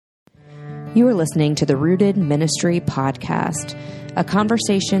You are listening to the Rooted Ministry Podcast, a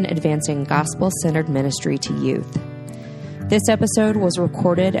conversation advancing gospel-centered ministry to youth. This episode was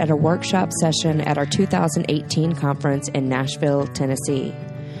recorded at a workshop session at our 2018 conference in Nashville, Tennessee.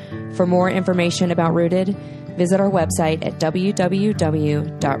 For more information about Rooted, visit our website at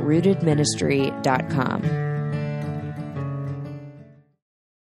www.rootedministry.com.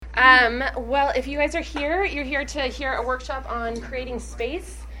 Well, if you guys are here, you're here to hear a workshop on creating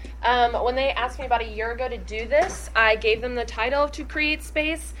space. When they asked me about a year ago to do this, I gave them the title To Create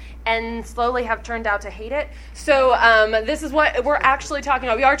Space and slowly have turned out to hate it. So this is what we're actually talking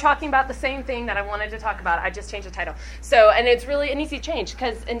about. We are talking about the same thing that I wanted to talk about. I just changed the title. And it's really an easy change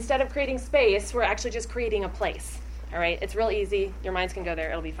because instead of creating space, we're actually just creating a place. All right? It's real easy. Your minds can go there.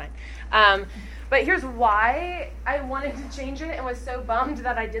 It'll be fine. But here's why I wanted to change it and was so bummed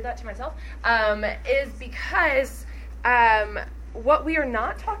that I did that to myself, is because what we are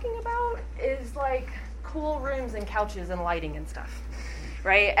not talking about is like cool rooms and couches and lighting and stuff,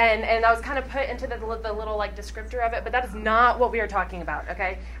 right? And I was kind of put into the little like descriptor of it, but that is not what we are talking about,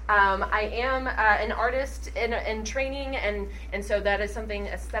 okay? I am an artist in training, and so that is something,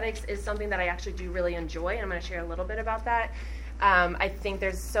 aesthetics is something that I actually do really enjoy, and I'm going to share a little bit about that. I think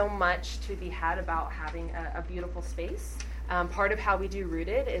there's so much to be had about having a beautiful space. Part of how we do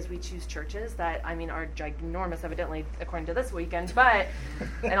Rooted is we choose churches that, are ginormous, evidently, according to this weekend,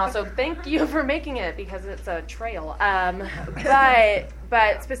 and also thank you for making it because it's a trail. But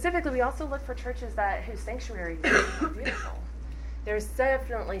specifically, we also look for churches whose sanctuary is beautiful. There's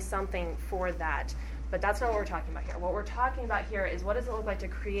definitely something for that, but that's not what we're talking about here. What we're talking about here is what does it look like to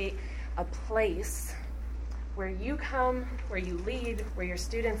create a place where you come, where you lead, where your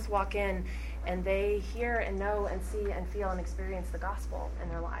students walk in, and they hear and know and see and feel and experience the gospel in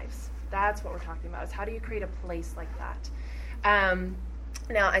their lives. That's what we're talking about, is how do you create a place like that?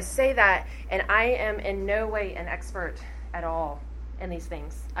 Now, I say that, and I am in no way an expert at all in these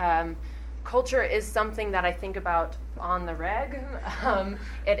things. Culture is something that I think about on the reg.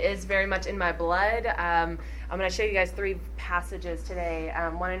 It is very much in my blood. I'm going to show you guys 3 passages today,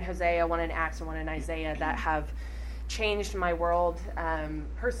 one in Hosea, one in Acts, and one in Isaiah that have changed my world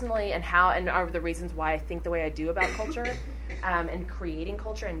personally and are the reasons why I think the way I do about culture and creating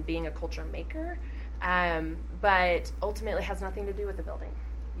culture and being a culture maker. But ultimately has nothing to do with the building.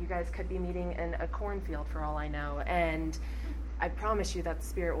 You guys could be meeting in a cornfield for all I know, and I promise you that the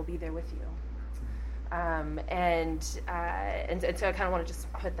Spirit will be there with you. And so I kind of want to just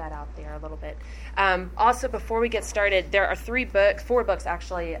put that out there a little bit. Also, before we get started, there are 4 books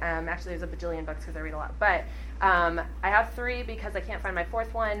actually. Actually, there's a bajillion books because I read a lot. But I have 3 because I can't find my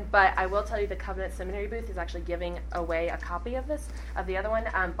 4th one. But I will tell you the Covenant Seminary booth is actually giving away a copy of the other one.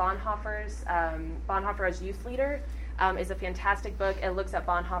 Bonhoeffer as Youth Leader is a fantastic book. It looks at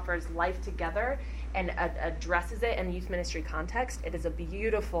Bonhoeffer's life together and addresses it in a youth ministry context. It is a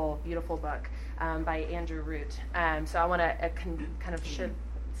beautiful, beautiful book by Andrew Root. So I want to kind of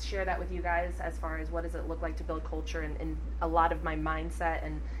share that with you guys as far as what does it look like to build culture, and a lot of my mindset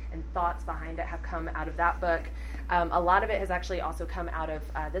and thoughts behind it have come out of that book. A lot of it has actually also come out of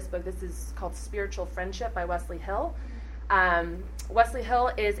this book. This is called Spiritual Friendship by Wesley Hill. Wesley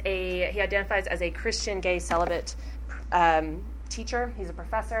Hill he identifies as a Christian gay celibate teacher. He's a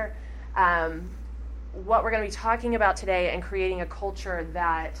professor. What we're going to be talking about today and creating a culture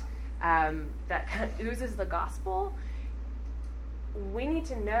that kind of oozes the gospel, we need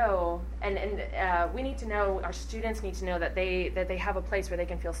to know, and we need to know, our students need to know that they have a place where they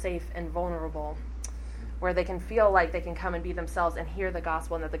can feel safe and vulnerable, where they can feel like they can come and be themselves and hear the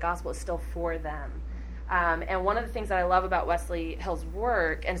gospel, and that the gospel is still for them. And one of the things that I love about Wesley Hill's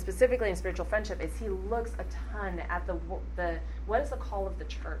work, and specifically in Spiritual Friendship, is he looks a ton at what is the call of the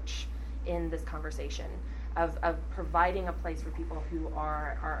church in this conversation of providing a place for people who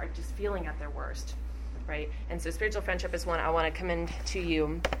are just feeling at their worst, right? And so Spiritual Friendship is one I want to commend to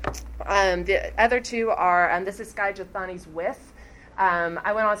you. The other 2 are, this is Skye Jethani's With.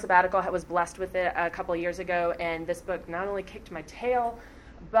 I went on sabbatical, I was blessed with it a couple of years ago, and this book not only kicked my tail,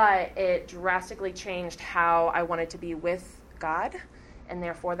 but it drastically changed how I wanted to be with God, and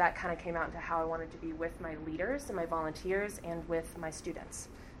therefore that kind of came out into how I wanted to be with my leaders and my volunteers and with my students.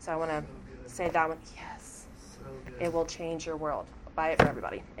 So I want to say that one. Yes. So it will change your world. Buy it for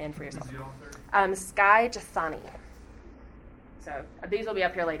everybody and for yourself. Skye Jethani. So these will be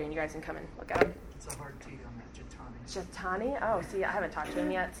up here later, and you guys can come and look at them. It's a hard T on that, Jethani? Oh, see, I haven't talked to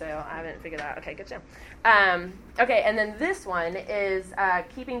him yet, so I haven't figured that out. Okay, good job. Okay, and then this one is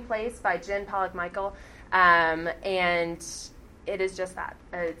Keeping Place by Jen Pollock Michael, and it is just that.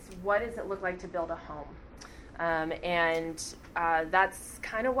 It's what does it look like to build a home? And that's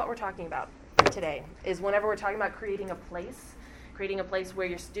kind of what we're talking about today is whenever we're talking about creating a place where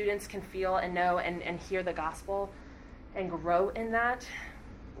your students can feel and know and hear the gospel and grow in that,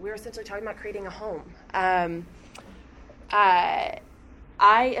 we're essentially talking about creating a home. I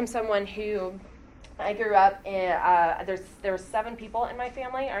am someone who, I grew up in, there were 7 people in my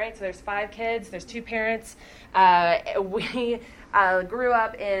family, all right? So there's 5 kids, there's 2 parents. We grew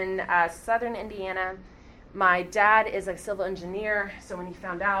up in southern Indiana. My dad is a civil engineer, so when he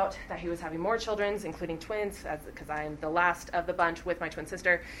found out that he was having more children, including twins, because I am the last of the bunch with my twin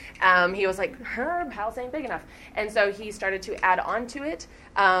sister, he was like, house ain't big enough. And so he started to add on to it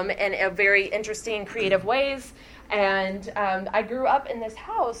in a very interesting, creative ways. And I grew up in this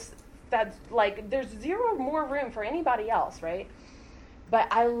house that's like, there's 0 more room for anybody else, right? But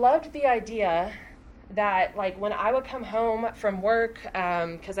I loved the idea that, like, when I would come home from work,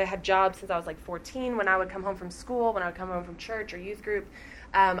 because I had jobs since I was like 14, when I would come home from school, when I would come home from church or youth group,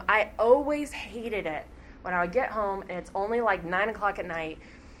 I always hated it when I would get home and it's only like 9 o'clock at night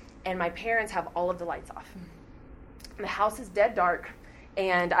and my parents have all of the lights off. And the house is dead dark,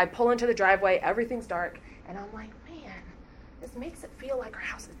 and I pull into the driveway, everything's dark, and I'm like, man, this makes it feel like our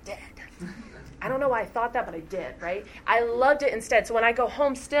house is dead. I don't know why I thought that, but I did, right? I loved it instead. So when I go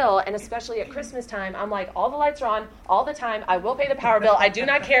home still, and especially at Christmas time, I'm like, all the lights are on all the time. I will pay the power bill. I do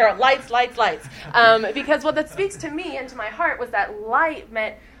not care. Lights, lights, lights. Because what that speaks to me and to my heart was that light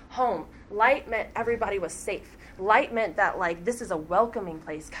meant home. Light meant everybody was safe. Light meant that, like, this is a welcoming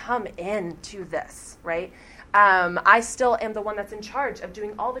place. Come into this, right? I still am the one that's in charge of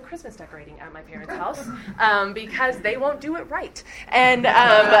doing all the Christmas decorating at my parents' house because they won't do it right. And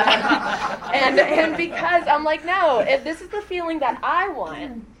because I'm like, no, if this is the feeling that I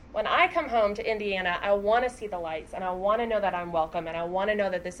want, when I come home to Indiana, I want to see the lights, and I want to know that I'm welcome, and I want to know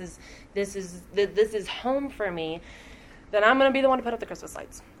that this is home for me, then I'm going to be the one to put up the Christmas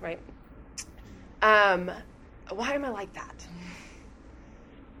lights, right? Why am I like that?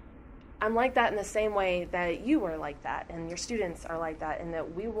 I'm like that in the same way that you are like that, and your students are like that, and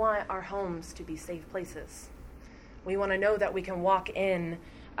that we want our homes to be safe places. We want to know that we can walk in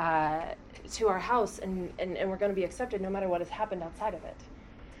to our house and we're going to be accepted no matter what has happened outside of it.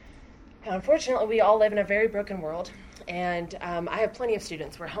 Now, unfortunately, we all live in a very broken world, and I have plenty of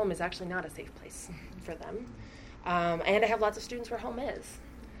students where home is actually not a safe place for them. And I have lots of students where home is.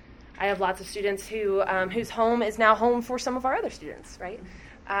 I have lots of students whose home is now home for some of our other students, right?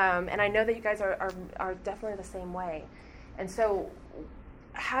 And I know that you guys are definitely the same way. And so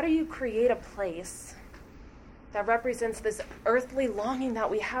how do you create a place that represents this earthly longing that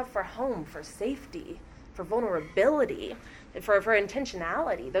we have for home, for safety, for vulnerability, for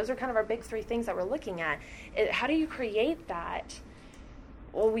intentionality? Those are kind of our big 3 things that we're looking at. How do you create that?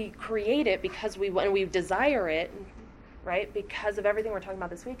 Well, we create it because we desire it, right? Because of everything we're talking about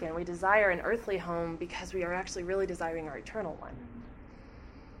this weekend. We desire an earthly home because we are actually really desiring our eternal one.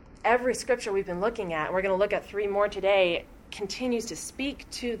 Every scripture we've been looking at, we're going to look at 3 more today, continues to speak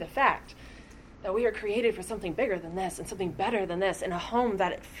to the fact that we are created for something bigger than this and something better than this, in a home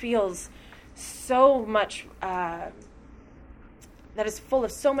that it feels so much, that is full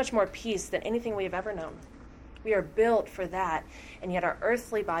of so much more peace than anything we have ever known. We are built for that, and yet our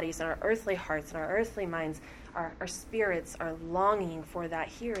earthly bodies and our earthly hearts and our earthly minds, our spirits are longing for that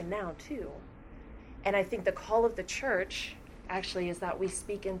here and now too. And I think the call of the church actually is that we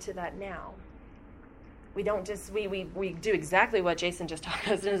speak into that now. We don't just, we do exactly what Jason just taught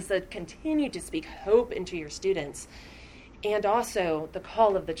us, and is to continue to speak hope into your students. And also the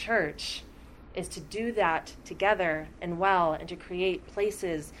call of the church is to do that together and well, and to create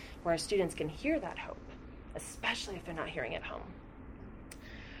places where our students can hear that hope, especially if they're not hearing it home.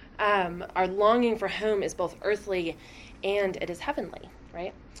 Our longing for home is both earthly and it is heavenly,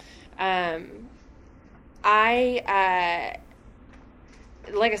 right?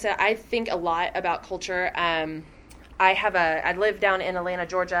 Like I said, I think a lot about culture. I live down in Atlanta,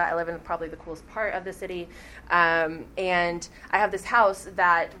 Georgia. I live in probably the coolest part of the city. And I have this house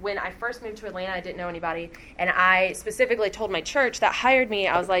that when I first moved to Atlanta, I didn't know anybody. And I specifically told my church that hired me,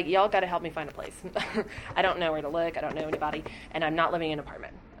 I was like, y'all got to help me find a place. I don't know where to look. I don't know anybody. And I'm not living in an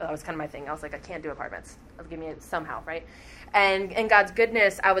apartment. That was kind of my thing. I was like, I can't do apartments. Give me it somehow, right? And in God's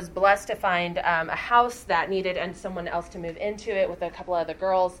goodness, I was blessed to find a house that needed and someone else to move into it with a couple of other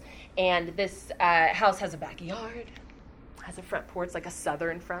girls. And this house has a backyard, has a front porch, like a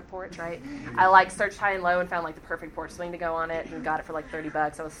southern front porch, right? I searched high and low and found the perfect porch swing to go on it, and got it for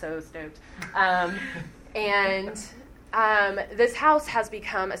 $30. I was so stoked. This house has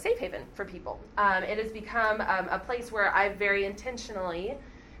become a safe haven for people. It has become a place where I very intentionally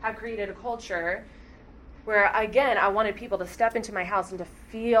have created a culture where, again, I wanted people to step into my house and to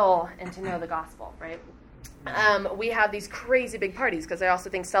feel and to know the gospel, right? We have these crazy big parties because I also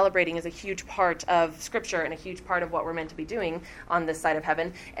think celebrating is a huge part of Scripture and a huge part of what we're meant to be doing on this side of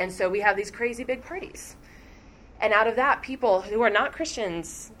heaven. And so we have these crazy big parties. And out of that, people who are not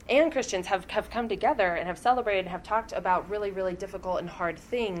Christians and Christians have come together and have celebrated and have talked about really, really difficult and hard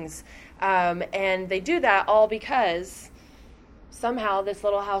things. And they do that all because somehow this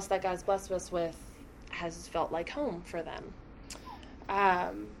little house that God's blessed us with has felt like home for them.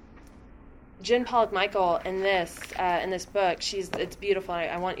 Jen Pollock Michael in this book, it's beautiful.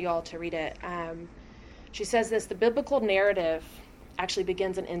 I want you all to read it. She says this: the biblical narrative actually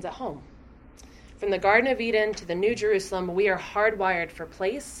begins and ends at home. From the Garden of Eden to the New Jerusalem, we are hardwired for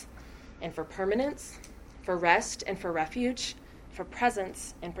place and for permanence, for rest and for refuge, for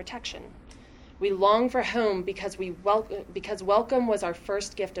presence and protection. We long for home because welcome was our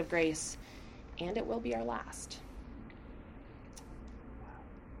first gift of grace, and it will be our last.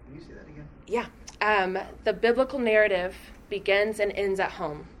 Can you say that again? Yeah. The biblical narrative begins and ends at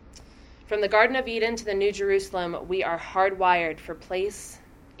home. From the Garden of Eden to the New Jerusalem, we are hardwired for place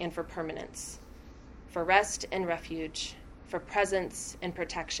and for permanence, for rest and refuge, for presence and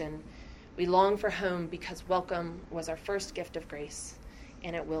protection. We long for home because welcome was our first gift of grace,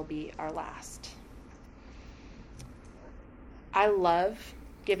 and it will be our last. I love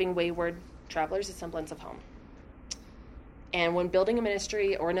giving wayward travelers a semblance of home. And when building a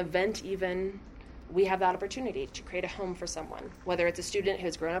ministry or an event even, we have that opportunity to create a home for someone, whether it's a student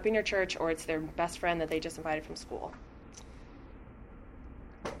who's grown up in your church or it's their best friend that they just invited from school.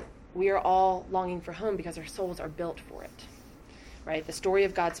 We are all longing for home because our souls are built for it, right? The story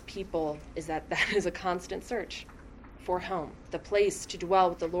of God's people is that is a constant search for home, the place to dwell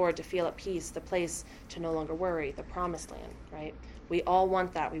with the Lord, to feel at peace, the place to no longer worry, the promised land, right? We all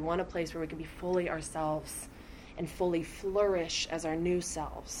want that. We want a place where we can be fully ourselves and fully flourish as our new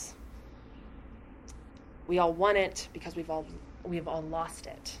selves. We all want it because we've all lost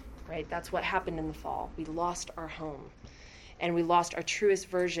it, right? That's what happened in the fall. We lost our home, and we lost our truest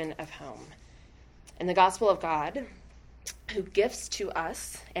version of home. And the gospel of God, who gifts to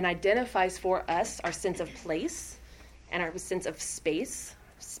us and identifies for us our sense of place and our sense of space,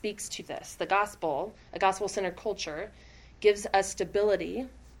 speaks to this. The gospel, a gospel-centered culture, gives us stability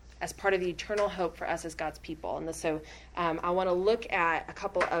as part of the eternal hope for us as God's people. And so I want to look at a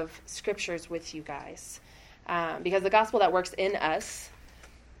couple of scriptures with you guys. Because the gospel that works in us,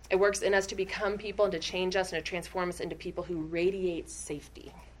 it works in us to become people and to change us and to transform us into people who radiate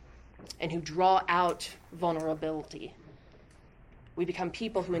safety and who draw out vulnerability. We become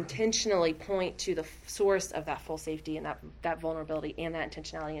people who intentionally point to the source of that full safety and that vulnerability and that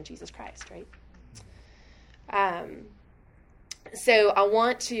intentionality in Jesus Christ, right? So I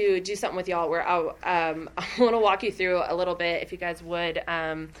want to do something with y'all where I want to walk you through a little bit, if you guys would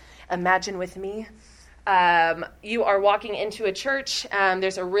imagine with me. You are walking into a church.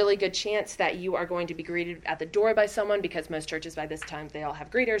 There's a really good chance that you are going to be greeted at the door by someone, because most churches by this time, they all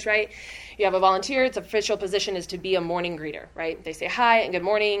have greeters, right? You have a volunteer. Its official position is to be a morning greeter, right? They say hi and good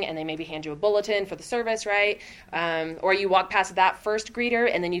morning, and they maybe hand you a bulletin for the service, right? Or you walk past that first greeter,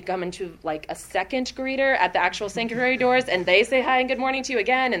 and then you come into like a second greeter at the actual sanctuary doors, and they say hi and good morning to you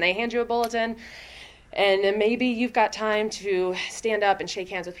again, and they hand you a bulletin. And then maybe you've got time to stand up and shake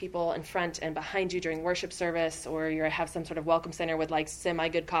hands with people in front and behind you during worship service, or you have some sort of welcome center with like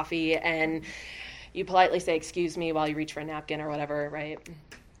semi-good coffee, and you politely say, excuse me, while you reach for a napkin or whatever, right?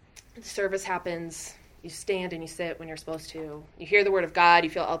 The service happens. You stand and you sit when you're supposed to. You hear the word of God. You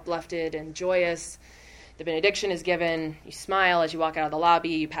feel uplifted and joyous. The benediction is given. You smile as you walk out of the lobby.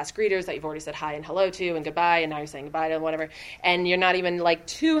 You pass greeters that you've already said hi and hello to and goodbye, and now you're saying goodbye to whatever. And you're not even like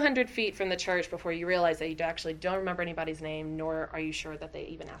 200 feet from the church before you realize that you actually don't remember anybody's name, nor are you sure that they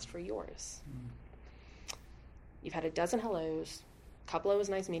even asked for yours. You've had a dozen hellos, a couple of was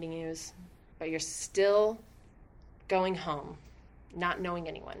nice meeting yous, but you're still going home, not knowing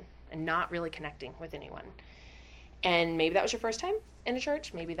anyone and not really connecting with anyone. And maybe that was your first time in a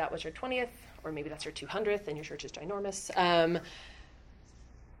church. Maybe that was your 20th, or maybe that's your 200th, and your church is ginormous.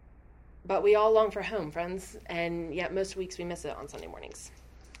 But we all long for home, friends, and yet most weeks we miss it on Sunday mornings.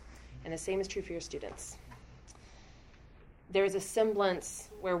 And the same is true for your students. There is a semblance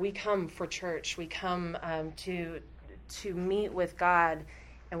where we come for church. We come to meet with God,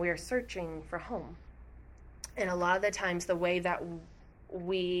 and we are searching for home. And a lot of the times the way that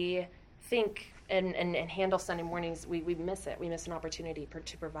we think and handle Sunday mornings, we miss it. We miss an opportunity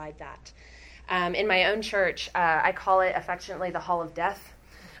to provide that. In my own church, I call it affectionately the Hall of Death.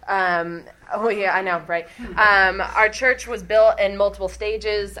 Oh, yeah, I know, right? Our church was built in multiple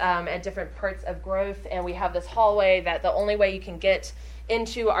stages at different parts of growth, and we have this hallway that the only way you can get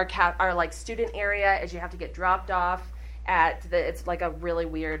into our like student area is you have to get dropped off at it's like a really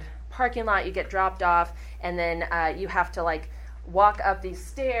weird parking lot. You get dropped off, and then you have to like walk up these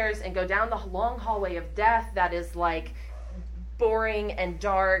stairs and go down the long hallway of death that is like boring and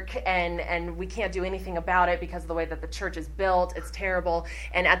dark, and we can't do anything about it because of the way that the church is built. It's terrible.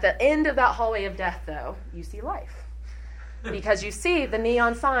 And at the end of that hallway of death, though, you see life. Because you see the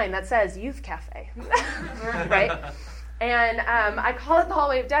neon sign that says Youth Cafe, right? And I call it the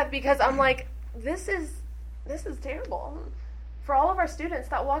hallway of death because I'm like, this is terrible. For all of our students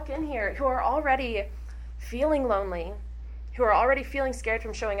that walk in here who are already feeling lonely, who are already feeling scared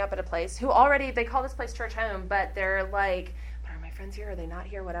from showing up at a place, who already, they call this place church home, but they're like, but are my friends here? Are they not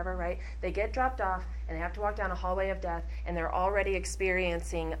here? Whatever, right? They get dropped off, and they have to walk down a hallway of death, and they're already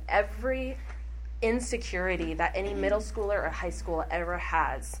experiencing every insecurity that any middle schooler or high school ever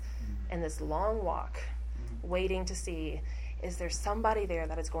has in this long walk, waiting to see, is there somebody there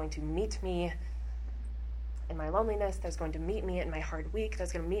that is going to meet me in my loneliness, that's going to meet me in my hard week,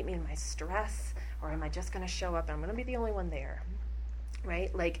 that's going to meet me in my stress, or am I just going to show up and I'm going to be the only one there,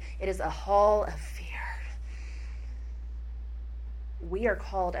 right? Like, it is a hall of fear. We are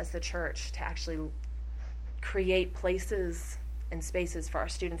called as the church to actually create places and spaces for our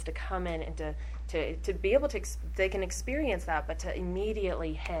students to come in and to be able to, they can experience that, but to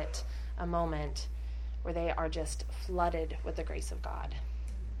immediately hit a moment where they are just flooded with the grace of God.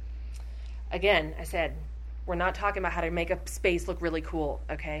 Again, I said, we're not talking about how to make a space look really cool,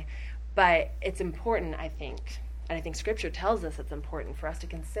 okay? But it's important, I think, and I think Scripture tells us it's important for us to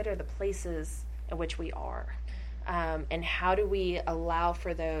consider the places in which we are. And how do we allow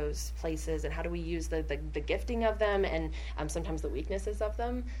for those places, and how do we use the gifting of them and sometimes the weaknesses of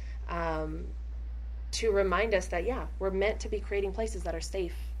them to remind us that, yeah, we're meant to be creating places that are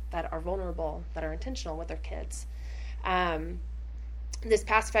safe, that are vulnerable, that are intentional with our kids. This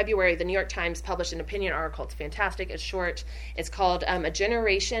past February, the New York Times published an opinion article. It's fantastic. It's short. It's called A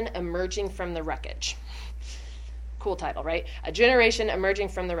Generation Emerging from the Wreckage. Cool title, right? A Generation Emerging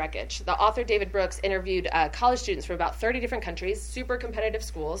from the Wreckage. The author, David Brooks, interviewed college students from about 30 different countries, super competitive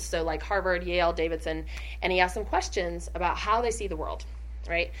schools, so like Harvard, Yale, Davidson, and he asked them questions about how they see the world,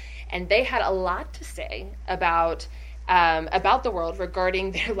 right? And they had a lot to say about the world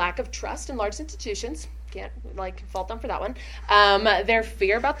regarding their lack of trust in large institutions. Can't fault them for that one. Their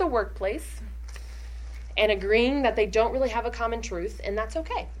fear about the workplace, and agreeing that they don't really have a common truth, and that's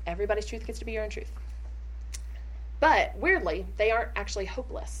okay. Everybody's truth gets to be your own truth. But weirdly, they aren't actually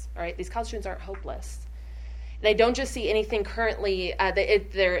hopeless. All right, these college students aren't hopeless. They don't just see anything currently. So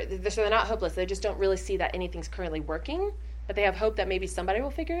they're not hopeless. They just don't really see that anything's currently working. But they have hope that maybe somebody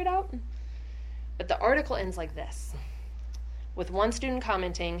will figure it out. But the article ends like this, with one student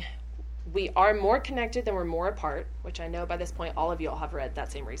commenting, "We are more connected than we're more apart," which I know by this point all of you all have read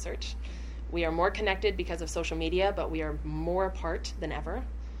that same research. We are more connected because of social media, but we are more apart than ever.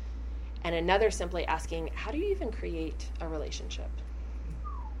 And another simply asking, how do you even create a relationship?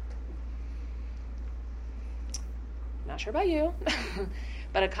 Not sure about you,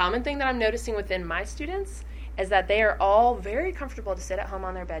 but a common thing that I'm noticing within my students is that they are all very comfortable to sit at home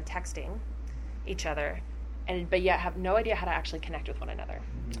on their bed texting each other, but yet have no idea how to actually connect with one another.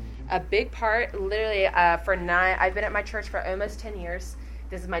 A big part, literally, I've been at my church for almost 10 years.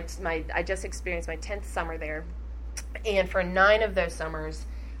 This is I just experienced my 10th summer there. And for 9 of those summers,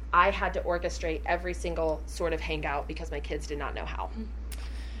 I had to orchestrate every single sort of hangout because my kids did not know how.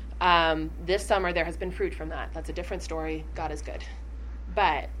 This summer, there has been fruit from that. That's a different story. God is good.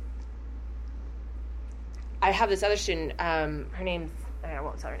 But I have this other student, her name's, I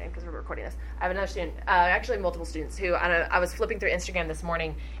won't tell her name because we're recording this. I have another student, actually multiple students, who I was flipping through Instagram this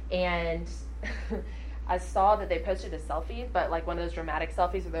morning, and I saw that they posted a selfie, but like one of those dramatic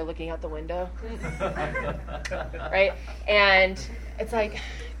selfies where they're looking out the window. Right? And it's like,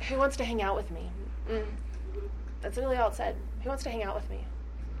 who wants to hang out with me? That's really all it said. Who wants to hang out with me?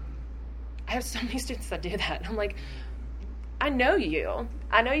 I have so many students that do that. I'm like, I know you.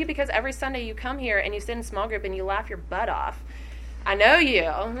 I know you because every Sunday you come here and you sit in small group and you laugh your butt off. I know you.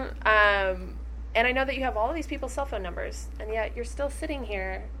 And I know that you have all of these people's cell phone numbers, and yet you're still sitting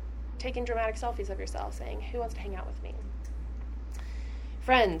here taking dramatic selfies of yourself saying, who wants to hang out with me?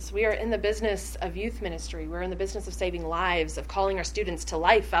 Friends, we are in the business of youth ministry. We're in the business of saving lives, of calling our students to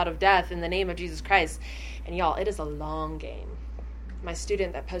life out of death in the name of Jesus Christ. And y'all, it is a long game. My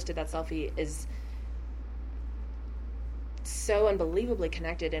student that posted that selfie is so unbelievably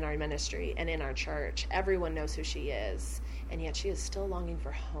connected in our ministry and in our church. Everyone knows who she is, and yet she is still longing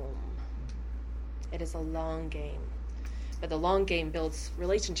for home. It is a long game, but the long game builds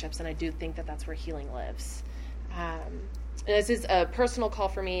relationships, and I do think that that's where healing lives. And this is a personal call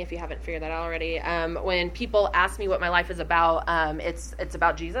for me, if you haven't figured that out already. When people ask me what my life is about, it's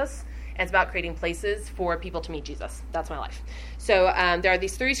about Jesus. And it's about creating places for people to meet Jesus. That's my life. So there are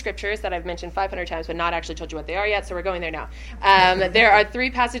these 3 scriptures that I've mentioned 500 times, but not actually told you what they are yet, so we're going there now. There are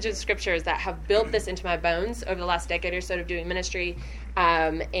 3 passages of scriptures that have built this into my bones over the last decade or so of doing ministry.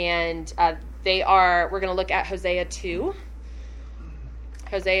 They are, we're going to look at Hosea 2,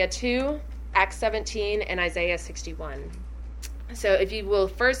 Acts 17, and Isaiah 61. So if you will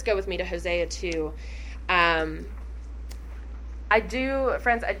first go with me to Hosea 2, I do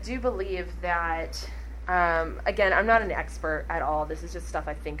believe that, again, I'm not an expert at all. This is just stuff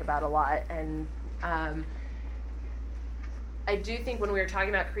I think about a lot. And I do think when we were talking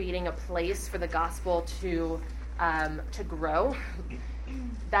about creating a place for the gospel to grow,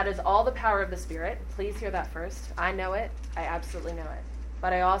 that is all the power of the Spirit. Please hear that first. I know it. I absolutely know it.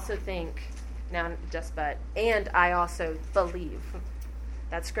 But I also think, and I also believe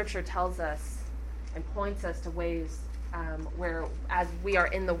that Scripture tells us and points us to ways where, as we are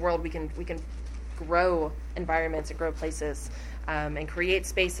in the world, we can grow environments and grow places and create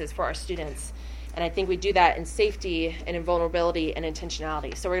spaces for our students. And I think we do that in safety and in vulnerability and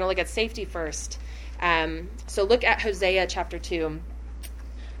intentionality. So we're going to look at safety first. So look at Hosea chapter 2.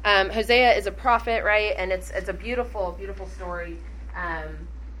 Hosea is a prophet, right? And it's a beautiful, beautiful story. And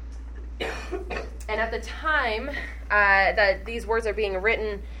at the time that these words are being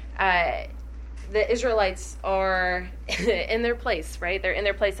written, the Israelites are in their place, right? They're in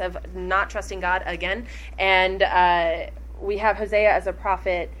their place of not trusting God again. And we have Hosea as a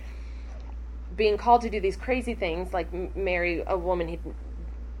prophet being called to do these crazy things, like marry a woman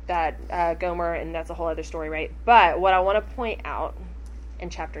that Gomer, and that's a whole other story, right? But what I want to point out in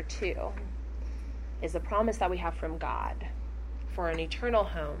chapter 2 is the promise that we have from God for an eternal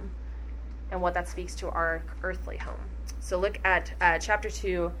home and what that speaks to our earthly home. So look at chapter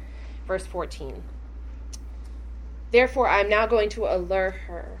 2, verse 14. Therefore, I am now going to allure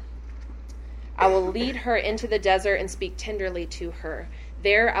her. I will lead her into the desert and speak tenderly to her.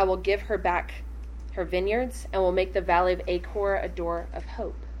 There I will give her back her vineyards and will make the valley of Achor a door of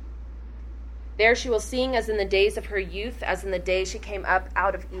hope. There she will sing as in the days of her youth, as in the day she came up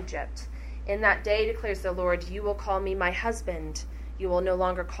out of Egypt. In that day, declares the Lord, you will call me my husband. You will no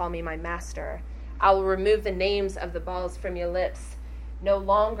longer call me my master. I will remove the names of the Baals from your lips. No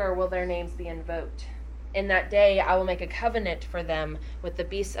longer will their names be invoked. In that day, I will make a covenant for them with the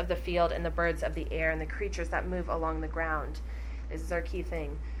beasts of the field and the birds of the air and the creatures that move along the ground. This is our key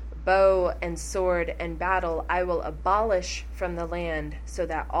thing. Bow and sword and battle I will abolish from the land so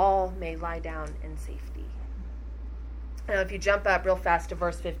that all may lie down in safety. Now, if you jump up real fast to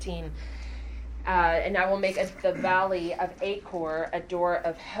verse 15, and I will make the valley of Achor a door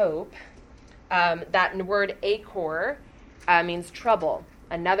of hope. That word Achor means trouble.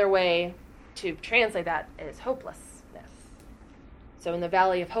 Another way to translate that is hopelessness. So in the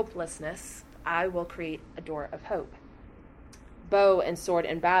valley of hopelessness, I will create a door of hope. Bow and sword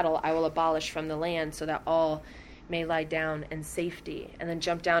and battle I will abolish from the land so that all may lie down in safety. And then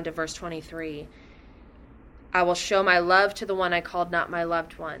jump down to verse 23. I will show my love to the one I called not my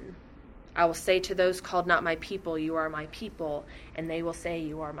loved one. I will say to those called not my people, you are my people, and they will say,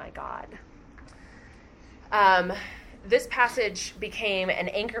 you are my God. This passage became an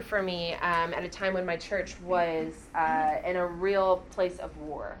anchor for me at a time when my church was in a real place of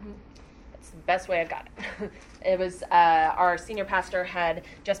war. It's the best way I've got it. It was our senior pastor had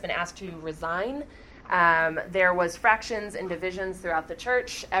just been asked to resign. There was fractions and divisions throughout the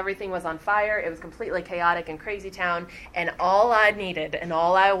church. Everything was on fire. It was completely chaotic and crazy town. And all I needed and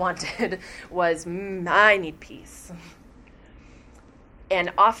all I wanted was, I need peace. And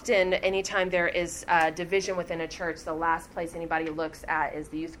often, anytime there is division within a church, the last place anybody looks at is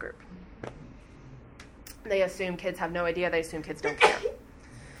the youth group. They assume kids have no idea. They assume kids don't care.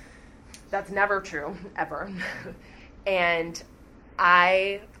 That's never true, ever. And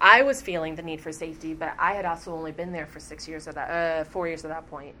I was feeling the need for safety, but I had also only been there for 4 years at that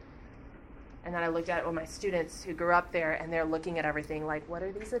point. And then I looked at it with my students who grew up there, and they're looking at everything like, what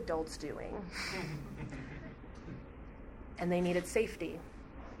are these adults doing? And they needed safety.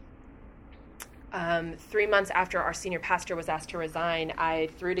 3 months after our senior pastor was asked to resign, I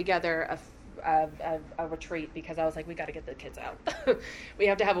threw together a retreat because I was like, we got to get the kids out. We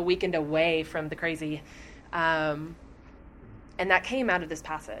have to have a weekend away from the crazy. And that came out of this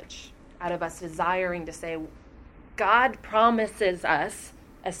passage, out of us desiring to say, God promises us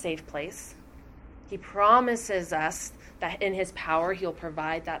a safe place. He promises us that in his power, he'll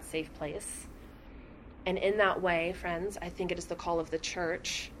provide that safe place. And in that way, friends, I think it is the call of the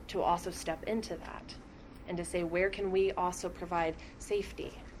church to also step into that and to say, where can we also provide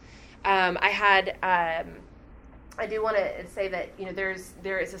safety? I do want to say that,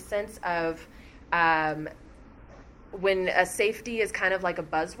 there is a sense of when a safety is kind of like a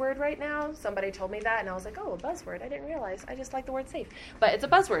buzzword right now. Somebody told me that, and I was like, oh, a buzzword. I didn't realize. I just like the word safe. But it's a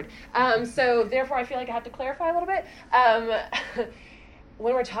buzzword. So therefore, I feel like I have to clarify a little bit.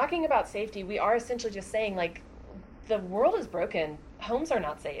 When we're talking about safety, we are essentially just saying, like, the world is broken. Homes are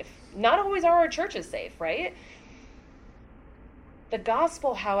not safe. Not always are our churches safe, right? The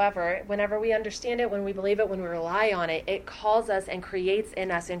gospel, however, whenever we understand it, when we believe it, when we rely on it, it calls us and creates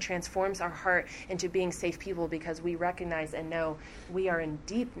in us and transforms our heart into being safe people, because we recognize and know we are in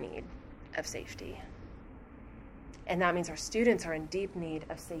deep need of safety. And that means our students are in deep need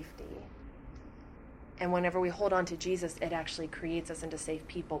of safety. And whenever we hold on to Jesus, it actually creates us into safe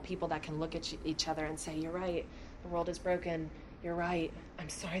people that can look at each other and say, you're right, the world is broken. You're right. I'm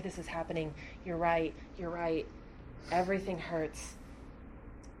sorry this is happening. You're right. Everything hurts.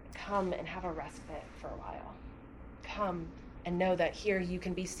 Come and have a respite for a while. Come and know that here you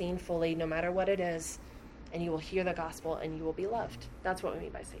can be seen fully no matter what it is, and you will hear the gospel and you will be loved. That's what we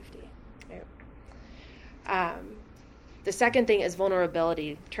mean by safety. Right? The second thing is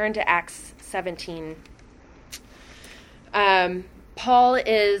vulnerability. Turn to Acts 17. Paul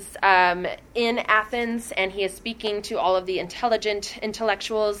is in Athens, and he is speaking to all of the intelligent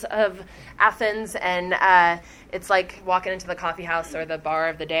intellectuals of Athens, and it's like walking into the coffee house or the bar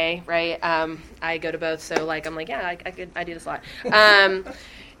of the day, right? I go to both, so I'm like, yeah, I do this a lot.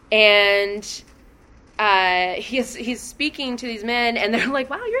 And he's speaking to these men, and they're like,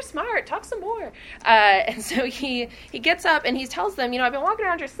 wow, you're smart, talk some more. And so he gets up and he tells them, I've been walking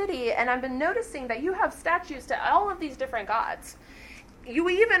around your city, and I've been noticing that you have statues to all of these different gods. You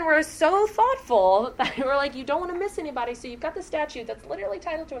even were so thoughtful that you were like, you don't want to miss anybody, so you've got the statue that's literally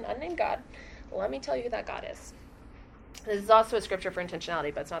titled to an unnamed God. Let me tell you who that God is. This is also a scripture for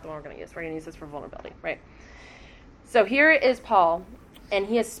intentionality, but it's not the one we're going to use. We're going to use this for vulnerability, right? So here is Paul, and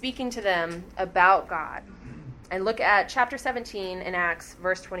he is speaking to them about God. And look at chapter 17 in Acts,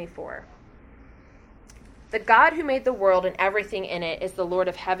 verse 24. The God who made the world and everything in it is the Lord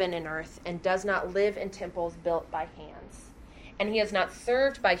of heaven and earth, and does not live in temples built by hands. And he is not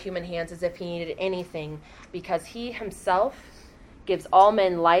served by human hands as if he needed anything, because he himself gives all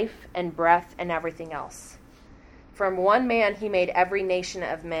men life and breath and everything else. From one man he made every nation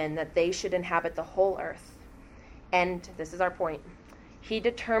of men, that they should inhabit the whole earth. And, this is our point, he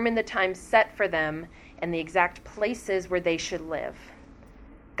determined the time set for them and the exact places where they should live.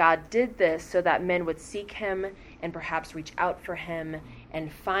 God did this so that men would seek him and perhaps reach out for him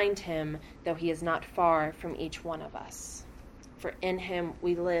and find him, though he is not far from each one of us. For in him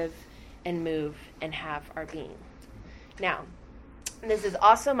we live and move and have our being. Now, this is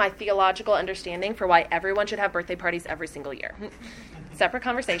also my theological understanding for why everyone should have birthday parties every single year. Separate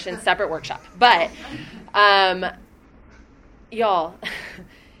conversation, separate workshop. But, y'all,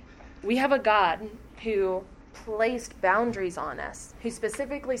 we have a God who placed boundaries on us, who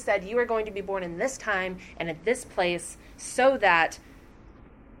specifically said, you are going to be born in this time and at this place so that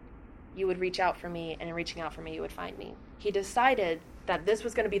you would reach out for me, and in reaching out for me, you would find me. He decided that this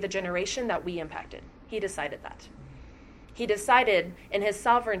was going to be the generation that we impacted. He decided that. He decided in his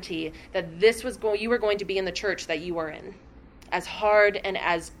sovereignty that you were going to be in the church that you are in. As hard and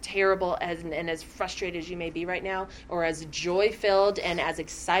as terrible and as frustrated as you may be right now, or as joy-filled and as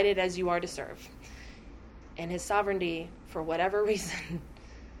excited as you are to serve. In his sovereignty, for whatever reason,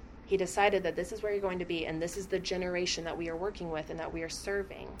 he decided that this is where you're going to be, and this is the generation that we are working with and that we are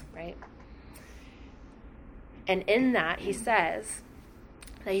serving, right? And in that, he says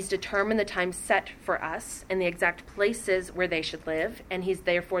that he's determined the time set for us and the exact places where they should live, and he's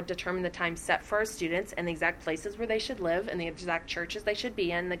therefore determined the time set for our students and the exact places where they should live and the exact churches they should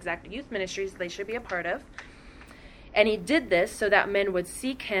be in, the exact youth ministries they should be a part of. And he did this so that men would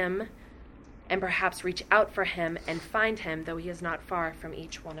seek him and perhaps reach out for him and find him, though he is not far from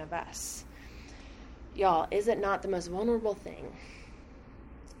each one of us. Y'all, is it not the most vulnerable thing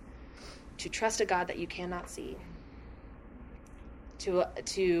to trust a God that you cannot see?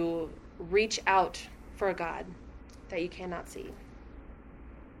 To reach out for a God that you cannot see,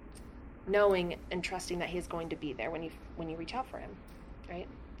 knowing and trusting that he is going to be there when you reach out for him, right?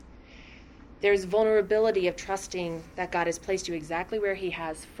 There's vulnerability of trusting that God has placed you exactly where he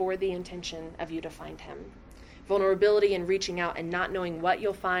has for the intention of you to find him. Vulnerability in reaching out and not knowing what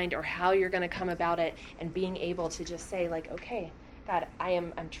you'll find or how you're going to come about it, and being able to just say, like, okay, God,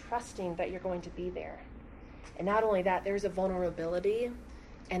 I'm trusting that you're going to be there. And not only that, there's a vulnerability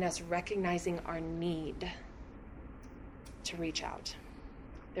in us recognizing our need to reach out.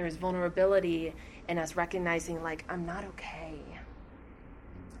 There is vulnerability in us recognizing, like, I'm not okay.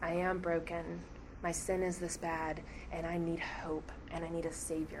 I am broken. My sin is this bad, and I need hope, and I need a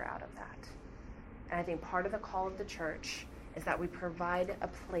Savior out of that. And I think part of the call of the church is that we provide a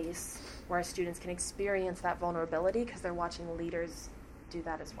place where our students can experience that vulnerability because they're watching leaders do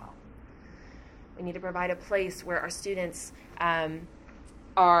that as well. We need to provide a place where our students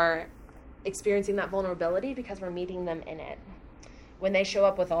are experiencing that vulnerability because we're meeting them in it. When they show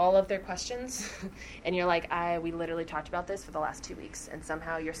up with all of their questions and you're like, we literally talked about this for the last 2 weeks and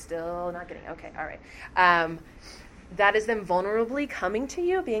somehow you're still not getting, okay, all right. That is them vulnerably coming to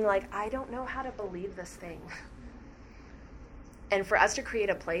you being like, I don't know how to believe this thing. And for us to create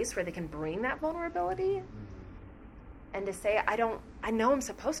a place where they can bring that vulnerability and to say, I know I'm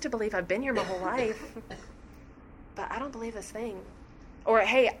supposed to believe, I've been here my whole life, but I don't believe this thing. Or,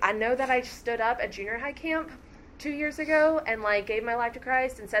 hey, I know that I stood up at junior high camp 2 years ago and like gave my life to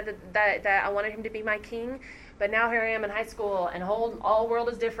Christ and said that I wanted him to be my king, but now here I am in high school and all world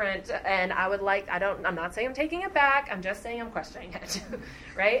is different, and I'm not saying I'm taking it back, I'm just saying I'm questioning it,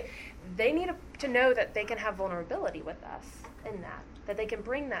 right? They need to know that they can have vulnerability with us in that they can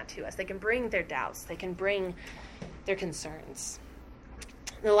bring that to us. They can bring their doubts. They can bring their concerns.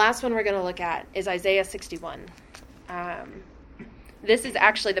 The last one we're going to look at is Isaiah 61. This is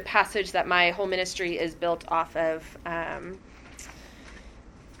actually the passage that my whole ministry is built off of. And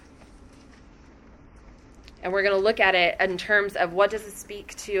we're going to look at it in terms of what does it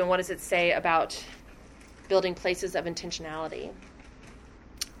speak to and what does it say about building places of intentionality.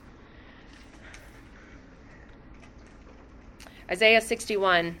 Isaiah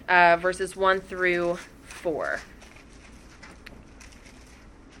 61, verses 1 through 4.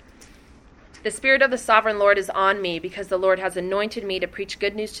 The Spirit of the Sovereign Lord is on me, because the Lord has anointed me to preach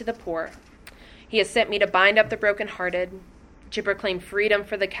good news to the poor. He has sent me to bind up the brokenhearted, to proclaim freedom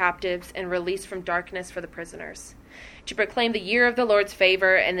for the captives and release from darkness for the prisoners, to proclaim the year of the Lord's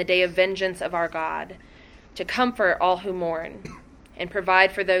favor and the day of vengeance of our God, to comfort all who mourn and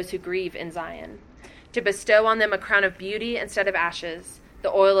provide for those who grieve in Zion, to bestow on them a crown of beauty instead of ashes,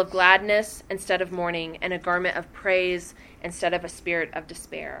 the oil of gladness instead of mourning, and a garment of praise instead of a spirit of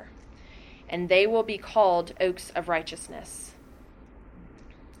despair. And they will be called oaks of righteousness,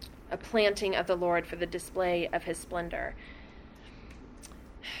 a planting of the Lord for the display of his splendor.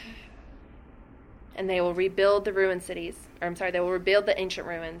 And they will rebuild the ruined cities, they will rebuild the ancient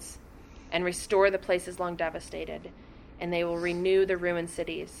ruins and restore the places long devastated. And they will renew the ruined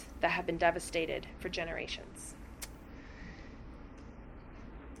cities that have been devastated for generations.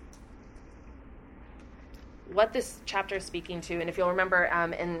 What this chapter is speaking to, and if you'll remember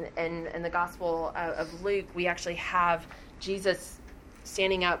in the Gospel of Luke, we actually have Jesus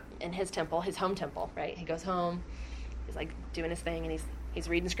standing up in his temple, his home temple, right? He goes home, he's like doing his thing, and he's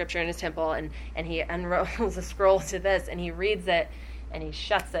reading scripture in his temple, and he unrolls a scroll to this, and he reads it, and he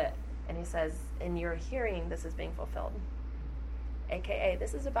shuts it, and he says, in your hearing, this is being fulfilled. AKA,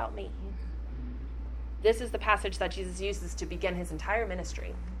 this is about me. This is the passage that Jesus uses to begin his entire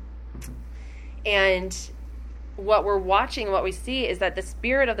ministry. And what we're watching, what we see is that the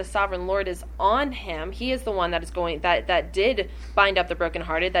Spirit of the Sovereign Lord is on him. He is the one that is that did bind up the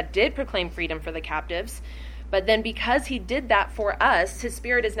brokenhearted, that did proclaim freedom for the captives. But then because he did that for us, his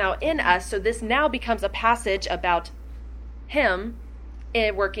Spirit is now in us. So this now becomes a passage about him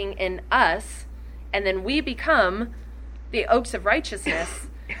working in us. And then we become the oaks of righteousness,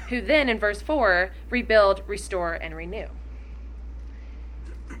 who then in verse 4 rebuild, restore, and renew.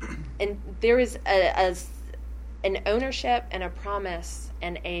 And there is an ownership and a promise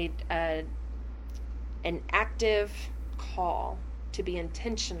and an active call to be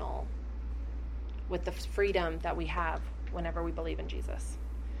intentional with the freedom that we have whenever we believe in Jesus.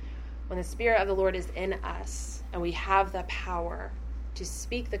 When the Spirit of the Lord is in us and we have the power to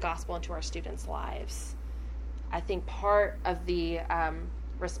speak the gospel into our students' lives, I think part of the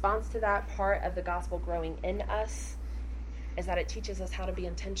response to that, part of the gospel growing in us, is that it teaches us how to be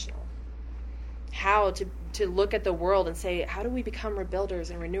intentional. How to look at the world and say, how do we become rebuilders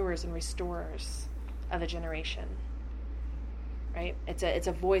and renewers and restorers of a generation? Right? It's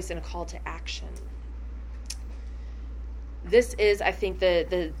a voice and a call to action. This is, I think,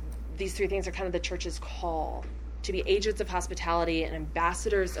 these three things are kind of the church's call to be agents of hospitality and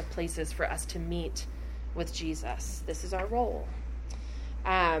ambassadors of places for us to meet with Jesus. This is our role.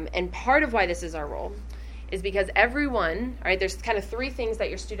 And part of why this is our role is because everyone, all right, there's kind of three things that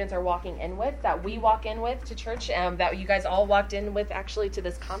your students are walking in with, that we walk in with to church, that you guys all walked in with actually to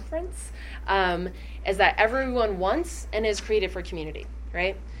this conference, is that everyone wants and is created for community,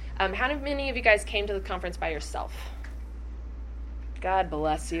 right? How many of you guys came to the conference by yourself? God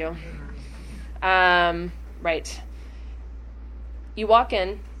bless you. Right. You walk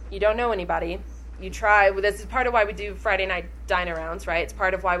in, you don't know anybody. You try, this is part of why we do Friday night dine-arounds, right? It's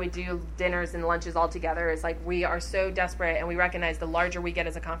part of why we do dinners and lunches all together. It's like we are so desperate, and we recognize the larger we get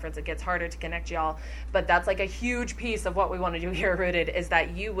as a conference, it gets harder to connect y'all. But that's like a huge piece of what we want to do here at Rooted, is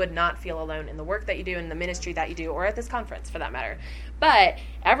that you would not feel alone in the work that you do, in the ministry that you do, or at this conference for that matter. But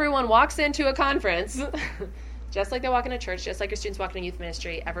everyone walks into a conference, just like they walk into church, just like your students walk into youth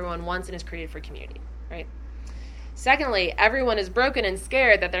ministry. Everyone wants and is created for community, right? Secondly, everyone is broken and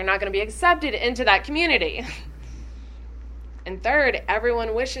scared that they're not going to be accepted into that community. And third,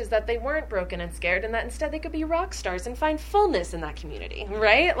 everyone wishes that they weren't broken and scared and that instead they could be rock stars and find fullness in that community,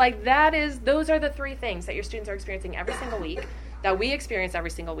 right? Like those are the three things that your students are experiencing every single week, that we experience every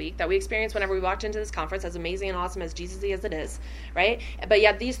single week, that we experience whenever we walked into this conference, as amazing and awesome as Jesus-y as it is, right? But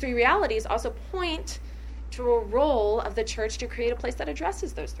yet these three realities also point to a role of the church to create a place that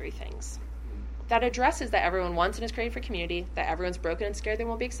addresses those three things. That addresses that everyone wants and is created for community, that everyone's broken and scared they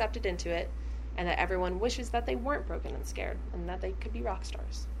won't be accepted into it, and that everyone wishes that they weren't broken and scared and that they could be rock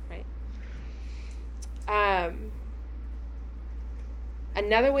stars, right?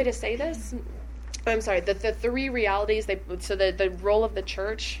 Another way to say this, the three realities, the role of the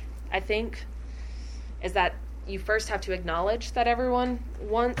church, I think, is that you first have to acknowledge that everyone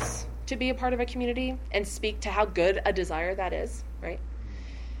wants to be a part of a community and speak to how good a desire that is, right?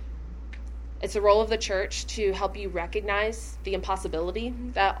 It's the role of the church to help you recognize the impossibility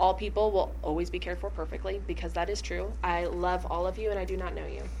that all people will always be cared for perfectly, because that is true. I love all of you and I do not know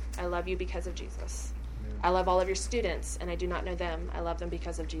you. I love you because of Jesus. Yeah. I love all of your students and I do not know them. I love them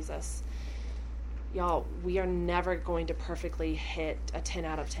because of Jesus. Y'all, we are never going to perfectly hit a 10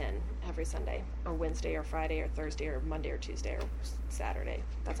 out of 10 every Sunday or Wednesday or Friday or Thursday or Monday or Tuesday or Saturday.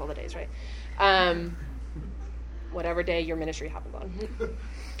 That's all the days, right? Whatever day your ministry happens on.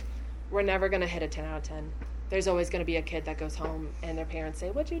 We're never going to hit a 10 out of 10. There's always going to be a kid that goes home and their parents say,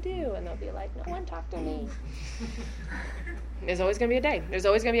 "What'd you do?" And they'll be like, "No one talked to me." There's always going to be a day. There's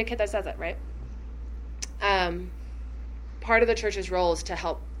always going to be a kid that says it, right? Part of the church's role is to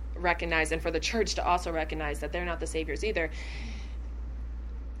help recognize, and for the church to also recognize that they're not the saviors either,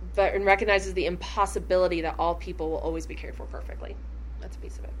 but recognizes the impossibility that all people will always be cared for perfectly. That's a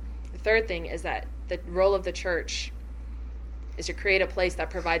piece of it. The third thing is that the role of the church is to create a place that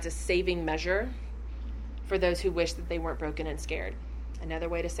provides a saving measure for those who wish that they weren't broken and scared. Another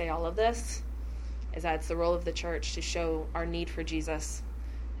way to say all of this is that it's the role of the church to show our need for Jesus.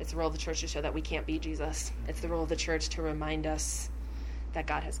 It's the role of the church to show that we can't be Jesus. It's the role of the church to remind us that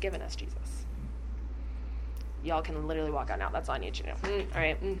God has given us Jesus. Y'all can literally walk out now. That's all I need you to know. All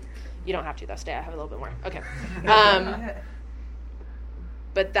right. You don't have to, though. Stay. I have a little bit more. Okay.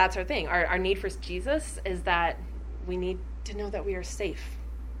 But that's our thing. Our need for Jesus is that we need to know that we are safe.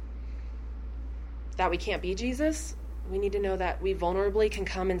 That we can't be Jesus. We need to know that we vulnerably can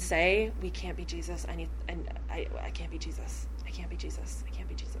come and say, "We can't be Jesus. I can't be Jesus. I can't be Jesus. I can't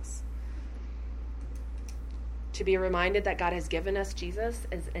be Jesus." To be reminded that God has given us Jesus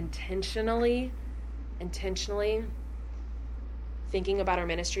is intentionally thinking about our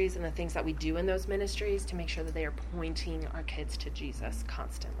ministries and the things that we do in those ministries to make sure that they are pointing our kids to Jesus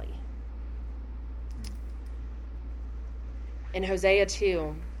constantly. In Hosea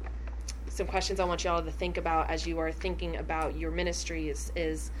 2, some questions I want y'all to think about as you are thinking about your ministries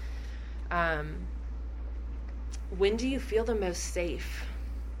is, when do you feel the most safe?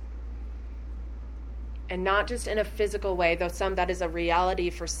 And not just in a physical way, though that is a reality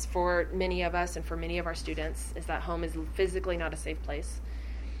for many of us and for many of our students, is that home is physically not a safe place.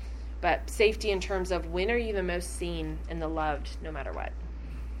 But safety in terms of, when are you the most seen and the loved no matter what?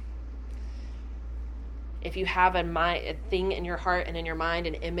 If you have a thing in your heart and in your mind,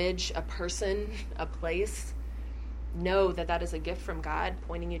 an image, a person, a place, know that that is a gift from God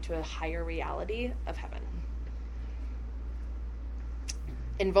pointing you to a higher reality of heaven.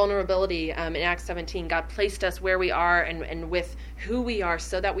 In vulnerability, in Acts 17, God placed us where we are and with who we are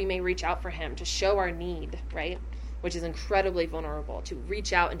so that we may reach out for him, to show our need, right? Which is incredibly vulnerable, to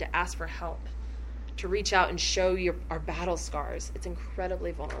reach out and to ask for help, to reach out and show our battle scars. It's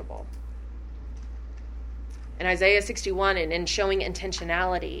incredibly vulnerable. In Isaiah 61, and in showing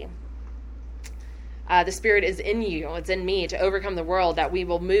intentionality, The Spirit is in you, it's in me to overcome the world, that we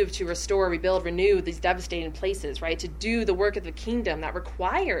will move to restore, rebuild, renew these devastating places, right? To do the work of the kingdom that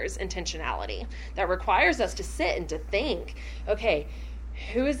requires intentionality, that requires us to sit and to think, okay,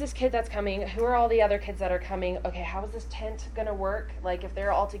 who is this kid that's coming? Who are all the other kids that are coming? Okay, how is this tent going to work? Like, if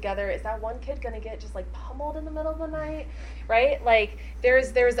they're all together, is that one kid going to get just, like, pummeled in the middle of the night, right? Like,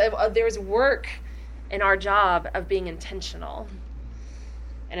 there's work in our job of being intentional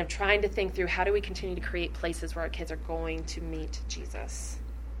and of trying to think through how do we continue to create places where our kids are going to meet Jesus.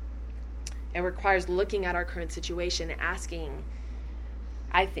 It requires looking at our current situation, asking,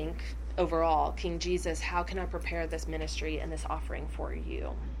 I think, overall, King Jesus, how can I prepare this ministry and this offering for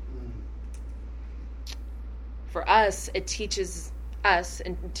you? For us, it teaches us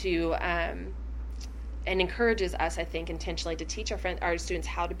and encourages us, I think, intentionally to teach our students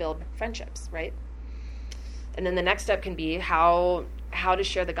how to build friendships, right? And then the next step can be how to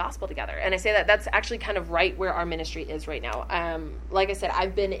share the gospel together. And I say that's actually kind of right where our ministry is right now. Like I said,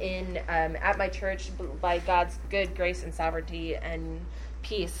 I've been in at my church by God's good grace and sovereignty and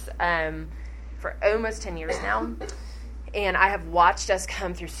peace for almost 10 years now. And I have watched us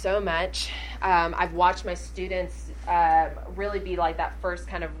come through so much. I've watched my students really be like that first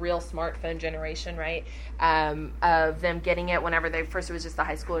kind of real smartphone generation, right? Of them getting it whenever first it was just the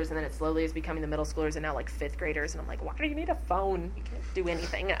high schoolers, and then it slowly is becoming the middle schoolers, and now like fifth graders. And I'm like, why do you need a phone? You can't do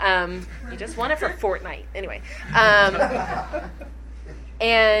anything. You just want it for Fortnite. Anyway.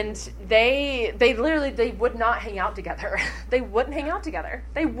 And they literally would not hang out together. They wouldn't hang out together.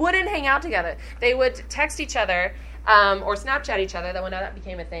 They wouldn't hang out together. They would text each other or Snapchat each other. That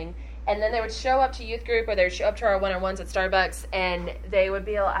became a thing. And then they would show up to youth group, or they would show up to our one-on-ones at Starbucks, and I would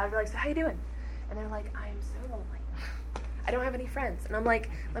be like, so how you doing? And they're like, I am so lonely. I don't have any friends. And I'm like,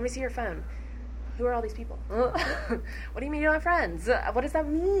 let me see your phone. Who are all these people? What do you mean you don't have friends? What does that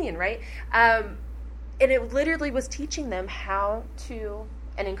mean, right? And it literally was teaching them how to,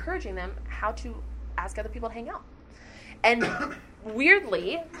 and encouraging them how to ask other people to hang out. And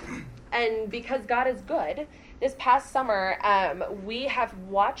weirdly, and because God is good, this past summer, we have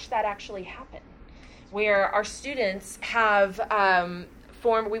watched that actually happen, where our students have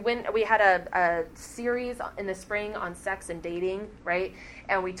formed. We had a series in the spring on sex and dating, right?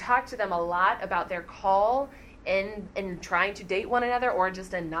 And we talked to them a lot about their call in trying to date one another, or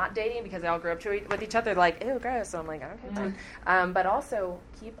just in not dating, because they all grew up with each other like, ew, gross. So I'm like, okay, fine. But also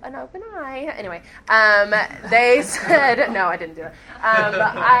keep an open eye. Anyway, they said, no, I didn't do it.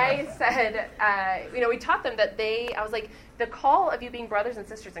 I said, we taught them that I was like, the call of you being brothers and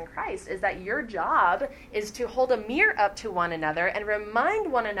sisters in Christ is that your job is to hold a mirror up to one another and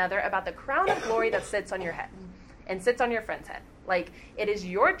remind one another about the crown of glory that sits on your head and sits on your friend's head. Like, it is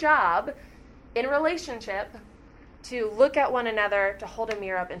your job in relationship to look at one another, to hold a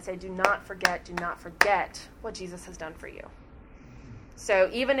mirror up and say, do not forget what Jesus has done for you. So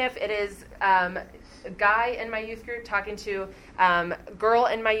even if it is a guy in my youth group talking to a girl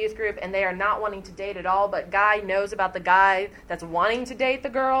in my youth group, and they are not wanting to date at all, but guy knows about the guy that's wanting to date the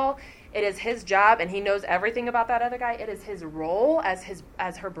girl, it is his job, and he knows everything about that other guy. It is his role as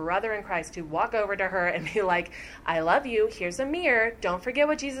her brother in Christ to walk over to her and be like, I love you. Here's a mirror. Don't forget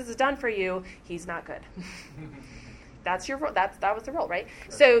what Jesus has done for you. He's not good. That's your role. That was the role, right?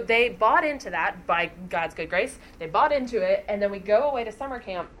 So they bought into that by God's good grace. They bought into it, and then we go away to summer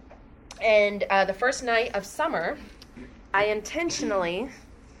camp. And the first night of summer, I intentionally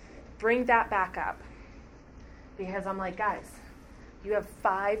bring that back up, because I'm like, guys, you have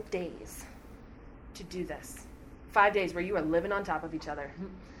 5 days to do this. 5 days where you are living on top of each other.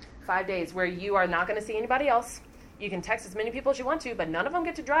 5 days where you are not going to see anybody else. You can text as many people as you want to, but none of them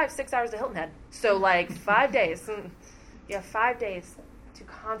get to drive 6 hours to Hilton Head. So, 5 days. You have 5 days to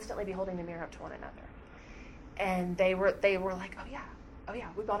constantly be holding the mirror up to one another. And they were like, oh yeah,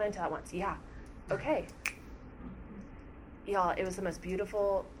 we bought into that once. Yeah, okay. Y'all, it was the most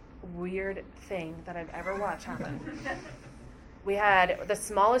beautiful, weird thing that I've ever watched happen. We had the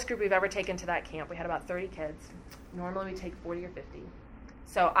smallest group we've ever taken to that camp. We had about 30 kids. Normally we take 40 or 50.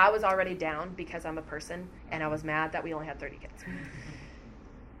 So I was already down because I'm a person, and I was mad that we only had 30 kids.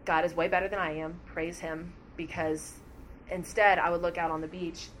 God is way better than I am. Praise him. Because instead I would look out on the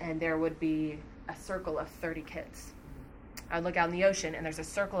beach, and there would be a circle of 30 kids. I would look out in the ocean, and there's a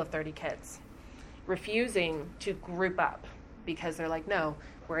circle of 30 kids refusing to group up because they're like, no,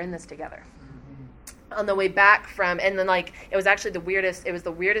 we're in this together. On the way back and then it was actually the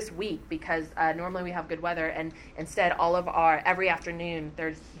weirdest week, because normally we have good weather, and instead every afternoon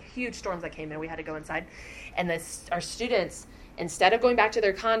there's huge storms that came in. We had to go inside, and our students, instead of going back to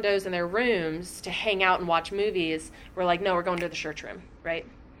their condos and their rooms to hang out and watch movies, were like, no, we're going to the church room, right?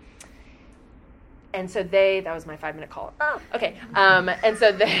 And so that was my 5-minute call. Oh, okay. And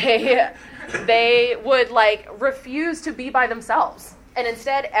so they would like refuse to be by themselves. And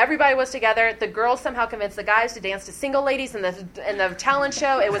instead, everybody was together. The girls somehow convinced the guys to dance to Single Ladies in the talent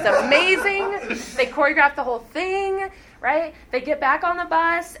show. It was amazing. They choreographed the whole thing, right? They get back on the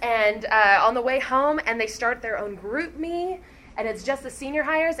bus and on the way home, and they start their own group me. And it's just the senior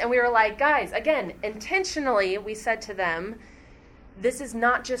hires. And we were like, guys, again, intentionally, we said to them, this is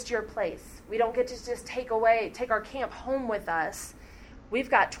not just your place. We don't get to just take our camp home with us. We've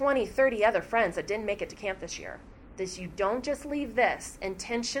got 20, 30 other friends that didn't make it to camp this year. You don't just leave this.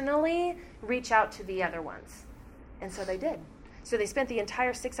 Intentionally reach out to the other ones. And so they did. So they spent the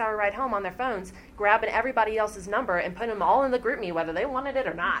entire 6-hour ride home on their phones, grabbing everybody else's number and putting them all in the group me, whether they wanted it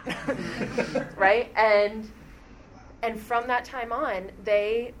or not. Right? And from that time on,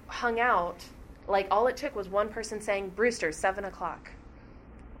 they hung out. Like, all it took was one person saying, Brewster, 7 o'clock.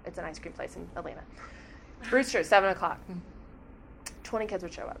 It's an ice cream place in Atlanta. Brewster, 7 o'clock. 20 kids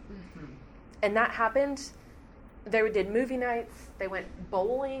would show up. Mm-hmm. And that happened. They did movie nights. They went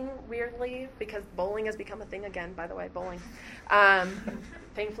bowling, weirdly, because bowling has become a thing again, by the way, bowling.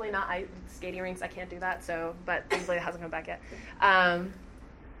 Thankfully not skating rinks. I can't do that, but thankfully it hasn't come back yet.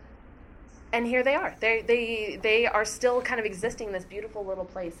 And here they are. They are still kind of existing in this beautiful little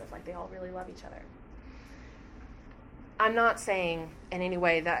place of like they all really love each other. I'm not saying in any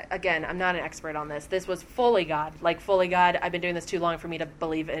way that, again, I'm not an expert on this. This was fully God. Like, fully God. I've been doing this too long for me to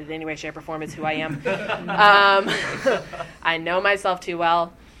believe it in any way, shape, or form is who I am. I know myself too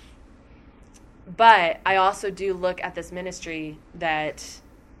well. But I also do look at this ministry that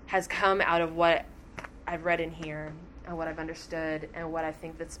has come out of what I've read in here and what I've understood and what I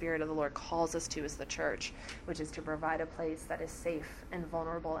think the Spirit of the Lord calls us to as the church, which is to provide a place that is safe and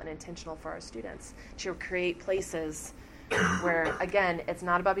vulnerable and intentional for our students, to create places where, again, it's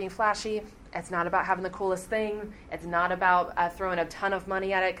not about being flashy. It's not about having the coolest thing. It's not about throwing a ton of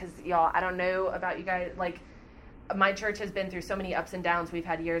money at it because, y'all, I don't know about you guys. Like, my church has been through so many ups and downs. We've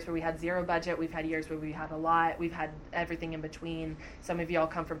had years where we had zero budget. We've had years where we had a lot. We've had everything in between. Some of y'all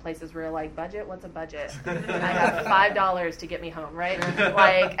come from places where you're like, budget? What's a budget? And I have $5 to get me home, right?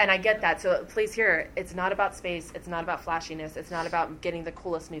 Like, and I get that. So please hear, it's not about space. It's not about flashiness. It's not about getting the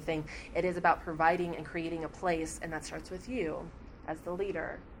coolest new thing. It is about providing and creating a place, and that starts with you as the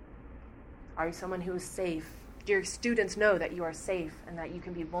leader. Are you someone who is safe? Do your students know that you are safe and that you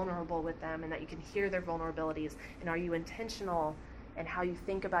can be vulnerable with them and that you can hear their vulnerabilities? And are you intentional in how you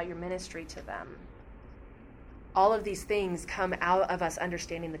think about your ministry to them? All of these things come out of us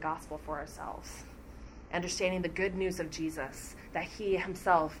understanding the gospel for ourselves, understanding the good news of Jesus, that he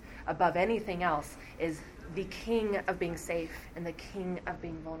himself, above anything else, is the king of being safe and the king of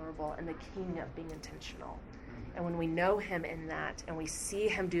being vulnerable and the king of being intentional. And when we know him in that and we see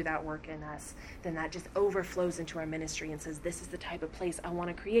him do that work in us, then that just overflows into our ministry and says, this is the type of place I want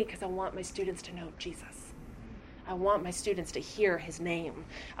to create because I want my students to know Jesus. I want my students to hear his name.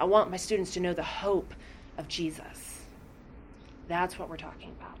 I want my students to know the hope of Jesus. That's what we're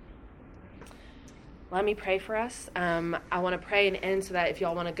talking about. Let me pray for us. I want to pray and end so that if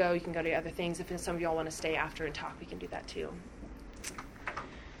y'all want to go, you can go to other things. If some of y'all want to stay after and talk, we can do that too.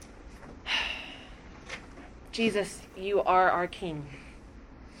 Jesus, you are our King,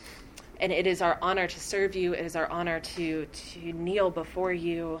 and it is our honor to serve you. It is our honor to kneel before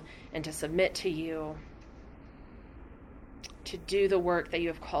you and to submit to you, to do the work that you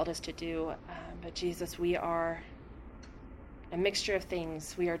have called us to do. But Jesus, we are a mixture of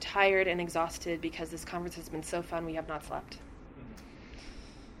things. We are tired and exhausted because this conference has been so fun we have not slept.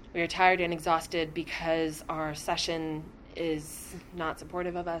 We are tired and exhausted because our session is not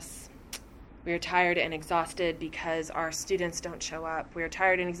supportive of us. We are tired and exhausted because our students don't show up. We are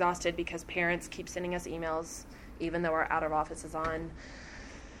tired and exhausted because parents keep sending us emails, even though our out of office is on.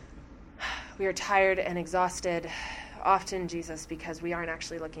 We are tired and exhausted often, Jesus, because we aren't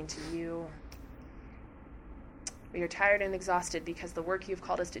actually looking to you. We are tired and exhausted because the work you've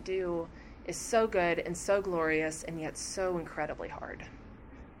called us to do is so good and so glorious and yet so incredibly hard.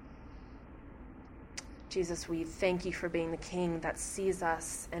 Jesus, we thank you for being the King that sees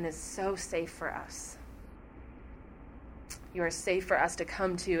us and is so safe for us. You are safe for us to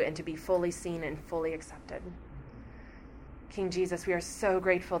come to and to be fully seen and fully accepted. King Jesus, we are so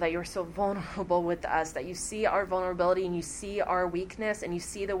grateful that you're so vulnerable with us, that you see our vulnerability and you see our weakness and you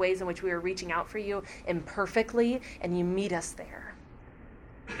see the ways in which we are reaching out for you imperfectly and you meet us there.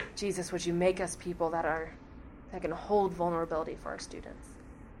 Jesus, would you make us people that can hold vulnerability for our students?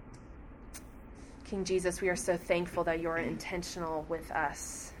 King Jesus, we are so thankful that you are intentional with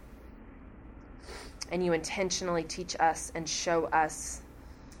us and you intentionally teach us and show us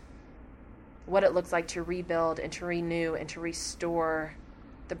what it looks like to rebuild and to renew and to restore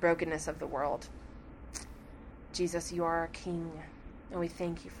the brokenness of the world. Jesus, you are our King, and we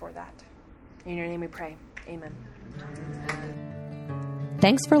thank you for that. In your name we pray. Amen.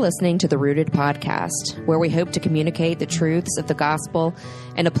 Thanks for listening to the Rooted Podcast, where we hope to communicate the truths of the gospel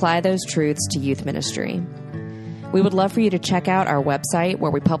and apply those truths to youth ministry. We would love for you to check out our website,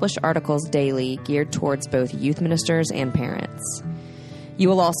 where we publish articles daily geared towards both youth ministers and parents. You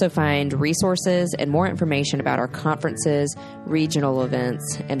will also find resources and more information about our conferences, regional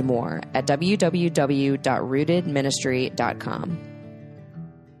events, and more at www.rootedministry.com.